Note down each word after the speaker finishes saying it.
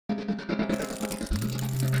Hello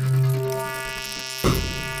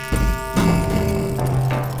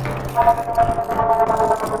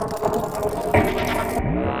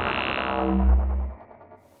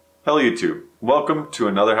YouTube, welcome to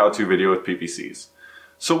another how-to video with PPCs.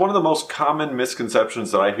 So one of the most common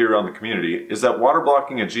misconceptions that I hear around the community is that water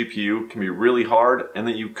blocking a GPU can be really hard and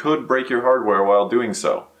that you could break your hardware while doing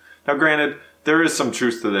so. Now granted, there is some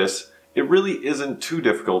truth to this. It really isn't too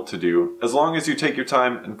difficult to do as long as you take your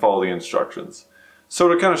time and follow the instructions. So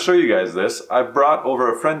to kind of show you guys this, I've brought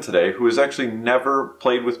over a friend today who has actually never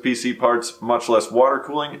played with PC parts, much less water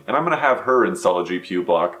cooling, and I'm going to have her install a GPU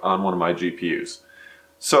block on one of my GPUs.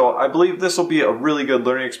 So I believe this will be a really good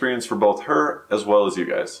learning experience for both her as well as you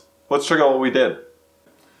guys. Let's check out what we did.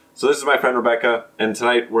 So this is my friend Rebecca, and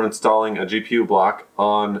tonight we're installing a GPU block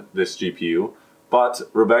on this GPU. But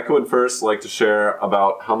Rebecca would first like to share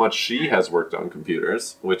about how much she has worked on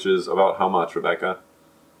computers, which is about how much, Rebecca?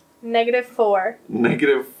 -4.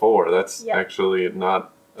 -4. That's actually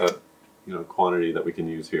not a quantity that we can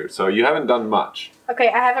use here. So you haven't done much. Okay,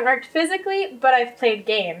 I haven't worked physically, but I've played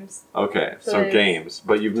games. Okay, so games.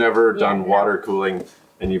 But you've never done water cooling,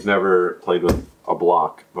 and you've never played with a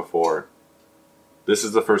block before. This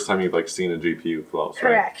is the first time you've seen a GPU close,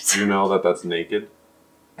 Correct. Right? You know that that's naked?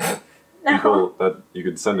 No. You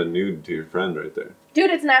could send a nude to your friend right there.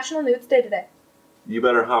 Dude, it's National Nudes Day today. You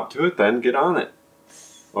better hop to it then. Get on it.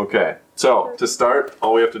 Okay, so to start,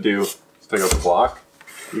 all we have to do is take out the block.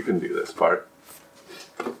 You can do this part.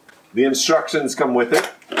 The instructions come with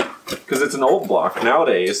it, because it's an old block.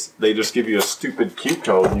 Nowadays, they just give you a stupid Q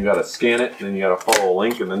code, and you gotta scan it, and then you gotta follow a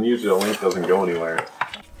link, and then usually the link doesn't go anywhere.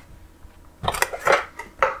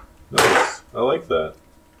 Nice. I like that.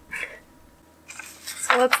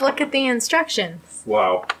 So let's look at the instructions.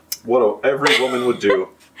 Wow. What every woman would do.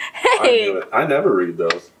 Hey! I knew it. I never read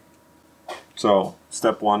those. So,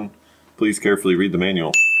 step 1, please carefully read the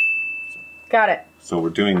manual. Got it. So we're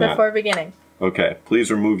doing that. Before beginning. Okay,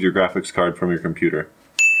 please remove your graphics card from your computer.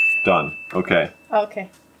 Done. Okay. Okay.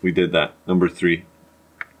 We did that. Number 3.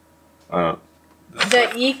 The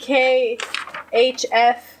EKHF.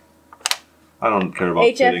 I don't care about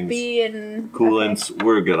HFB fittings. and Coolants. Okay.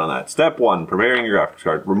 We're good on that. Step 1, preparing your graphics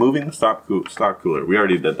card. Removing the stock cooler. We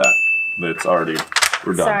already did that. We're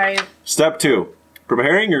done. Sorry. Step 2,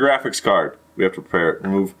 preparing your graphics card. We have to prepare it.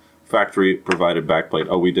 Remove factory provided backplate.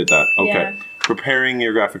 Oh, we did that. Okay. Yeah. Preparing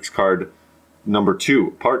your graphics card. Number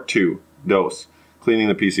 2, part 2, dose. Cleaning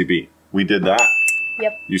the PCB. We did that.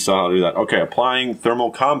 Yep. You saw how to do that. Okay, applying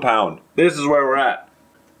thermal compound. This is where we're at.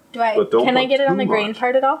 Can I get it on the grain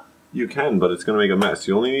part at all? You can, but it's going to make a mess.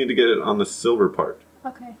 You only need to get it on the silver part.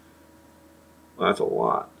 Okay. Well, that's a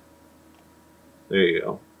lot. There you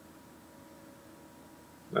go.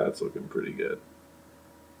 That's looking pretty good.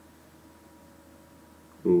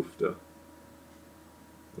 Oofda.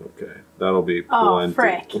 Okay, that'll be plenty. Oh,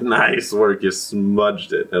 frick. Nice work, you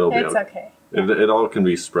smudged it. It's okay. It all can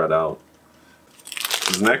be spread out.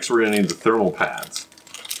 Next, we're going to need the thermal pads.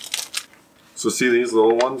 So see these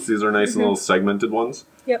little ones? These are nice and little segmented ones.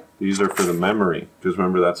 Yep. These are for the memory. Because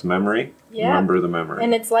remember, that's memory. Yeah. Remember the memory.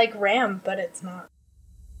 And it's like RAM, but it's not.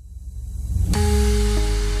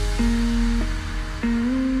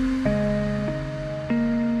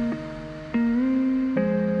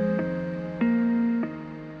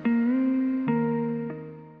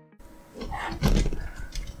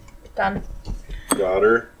 Done. Got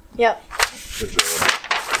her? Yep. Good job.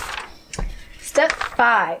 Step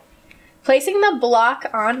 5. Placing the block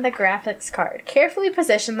on the graphics card. Carefully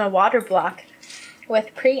position the water block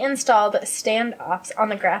with pre-installed standoffs on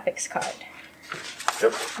the graphics card.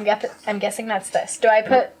 Yep. I'm guessing that's this. Do I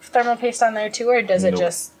put thermal paste on there too, or does it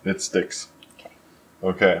just... It sticks. Okay.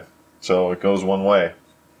 Okay, so it goes one way.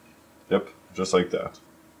 Yep, just like that.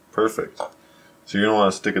 Perfect. So you're going to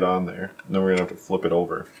want to stick it on there, and then we're going to have to flip it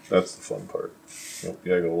over. That's the fun part. Nope,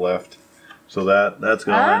 you got to go left. So that's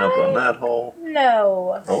going to line up on that hole.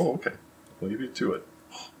 No. Oh, okay. I'll leave you to it.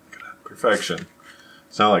 Oh, look at that. Perfection.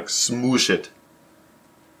 It's not like smoosh it.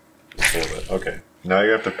 Okay. Now you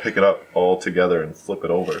have to pick it up all together and flip it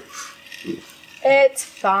over. Oof. It's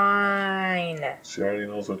fine. She already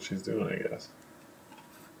knows what she's doing, I guess.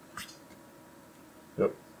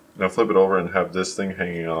 Yep. Now flip it over and have this thing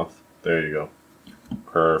hanging off. There you go.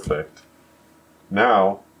 Perfect.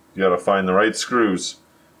 Now, you gotta find the right screws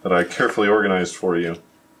that I carefully organized for you.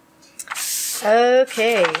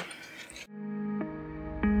 Okay.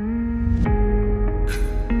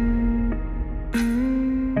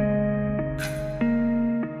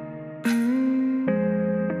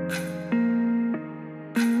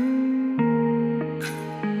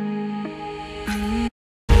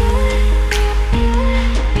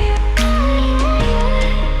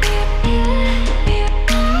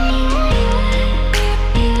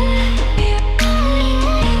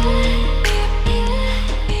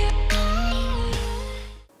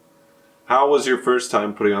 was your first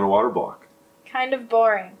time putting on a water block? Kind of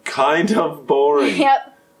boring. Kind of boring.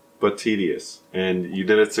 Yep. But tedious. And you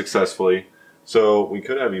did it successfully. So we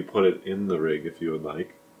could have you put it in the rig if you would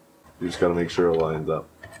like. You just got to make sure it lines up.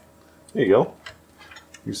 There you go.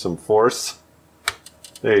 Use some force.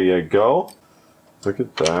 There you go. Look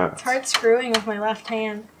at that. It's hard screwing with my left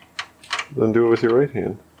hand. Then do it with your right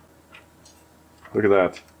hand. Look at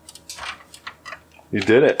that. You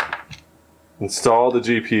did it. Install the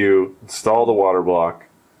GPU, install the water block,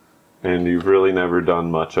 and you've really never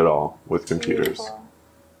done much at all with computers. Beautiful.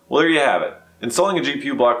 Well, there you have it. Installing a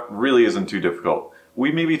GPU block really isn't too difficult.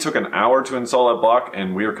 We maybe took an hour to install that block,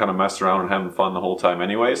 and we were kind of messing around and having fun the whole time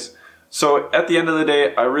anyways. So at the end of the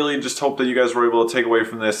day, I really just hope that you guys were able to take away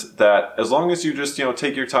from this that as long as you just,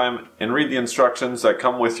 take your time and read the instructions that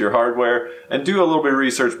come with your hardware and do a little bit of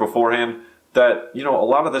research beforehand, that, a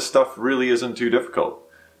lot of this stuff really isn't too difficult.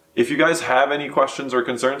 If you guys have any questions or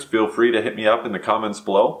concerns, feel free to hit me up in the comments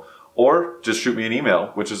below or just shoot me an email,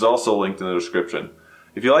 which is also linked in the description.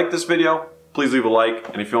 If you like this video, please leave a like,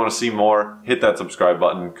 and if you want to see more, hit that subscribe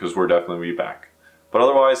button because we're definitely be back. But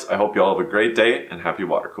otherwise, I hope you all have a great day and happy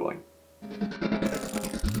water cooling.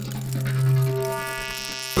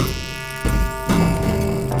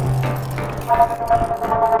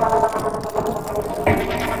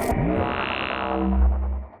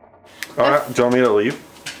 Alright, do you want me to leave?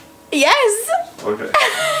 Yes! Okay.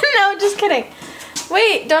 No, just kidding.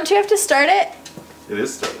 Wait, don't you have to start it? It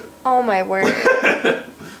is started. Oh my word.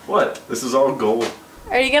 What? This is all gold.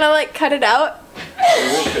 Are you gonna cut it out?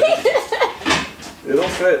 It won't fit. It'll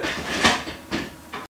fit.